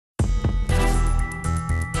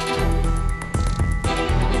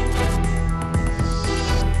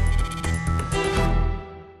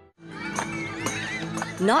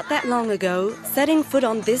Not that long ago, setting foot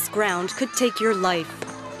on this ground could take your life.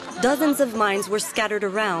 Dozens of mines were scattered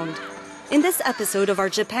around. In this episode of our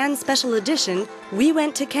Japan Special Edition, we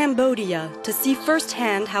went to Cambodia to see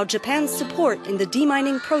firsthand how Japan's support in the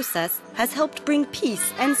demining process has helped bring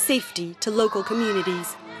peace and safety to local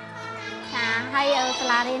communities.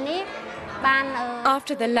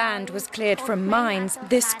 After the land was cleared from mines,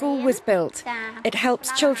 this school was built. It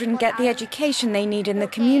helps children get the education they need in the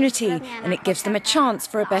community, and it gives them a chance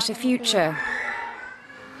for a better future.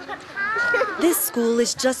 This school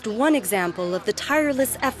is just one example of the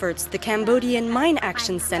tireless efforts the Cambodian Mine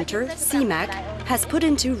Action Center, CMAC, has put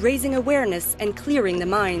into raising awareness and clearing the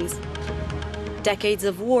mines. Decades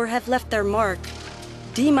of war have left their mark.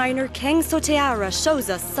 Deminer Keng Soteara shows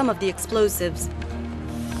us some of the explosives.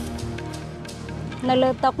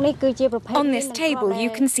 On this table,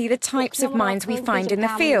 you can see the types of mines we find in the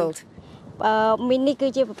field. An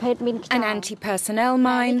anti-personnel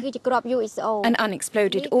mine, an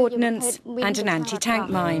unexploded ordnance, and an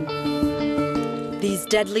anti-tank mine. These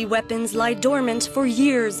deadly weapons lie dormant for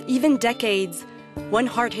years, even decades. One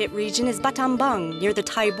hard-hit region is Battambang, near the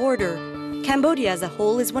Thai border. Cambodia as a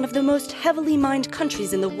whole is one of the most heavily mined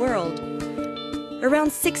countries in the world.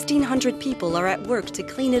 Around 1,600 people are at work to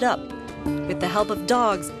clean it up, with the help of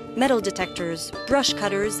dogs, metal detectors, brush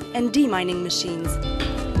cutters, and demining machines.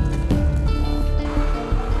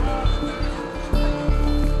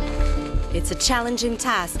 It's a challenging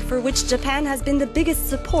task for which Japan has been the biggest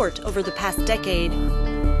support over the past decade.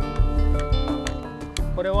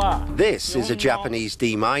 This is a Japanese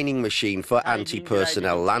demining machine for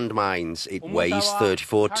anti-personnel landmines. It weighs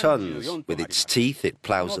 34 tons. With its teeth, it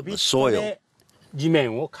plows up the soil.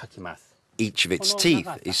 Each of its teeth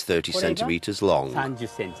is 30 centimeters long.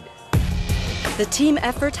 The team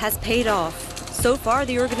effort has paid off. So far,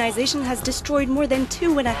 the organization has destroyed more than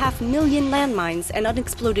 2.5 million landmines and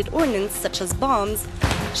unexploded ordnance such as bombs,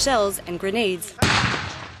 shells, and grenades.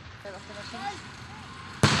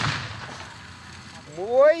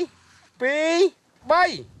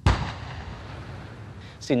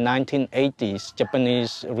 Since 1980s,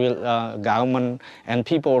 Japanese government and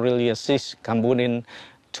people really assist Cambodian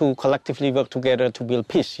to collectively work together to build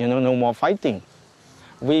peace, no more fighting.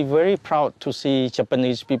 We're very proud to see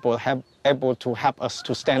Japanese people able to help us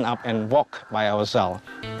to stand up and walk by ourselves.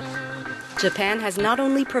 Japan has not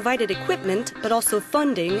only provided equipment, but also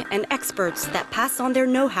funding and experts that pass on their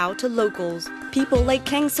know-how to locals. People like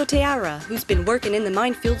Keng Soteara, who's been working in the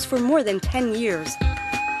minefields for more than 10 years.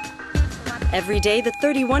 Every day, the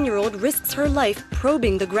 31-year-old risks her life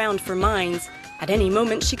probing the ground for mines. At any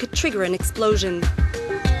moment, she could trigger an explosion.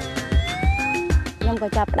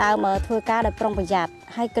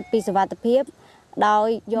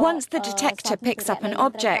 Once the detector picks up an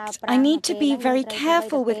object, I need to be very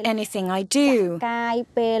careful with anything I do.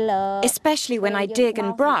 Especially when I dig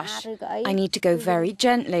and brush, I need to go very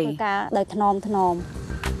gently.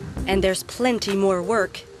 And there's plenty more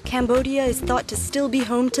work. Cambodia is thought to still be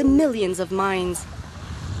home to millions of mines.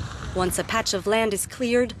 Once a patch of land is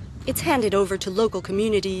cleared, it's handed over to local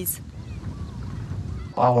communities.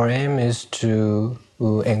 Our aim is to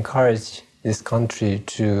encourage this country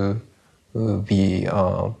to be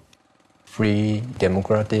a free,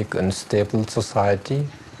 democratic, and stable society.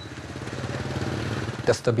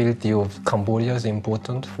 The stability of Cambodia is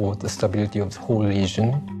important for the stability of the whole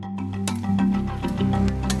region.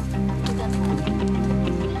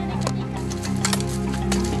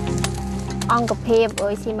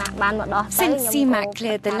 Since CMAC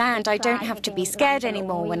cleared the land, I don't have to be scared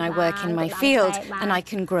anymore when I work in my field, and I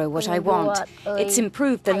can grow what I want. It's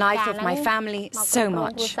improved the life of my family so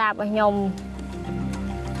much.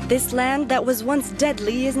 This land that was once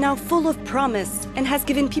deadly is now full of promise and has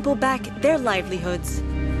given people back their livelihoods.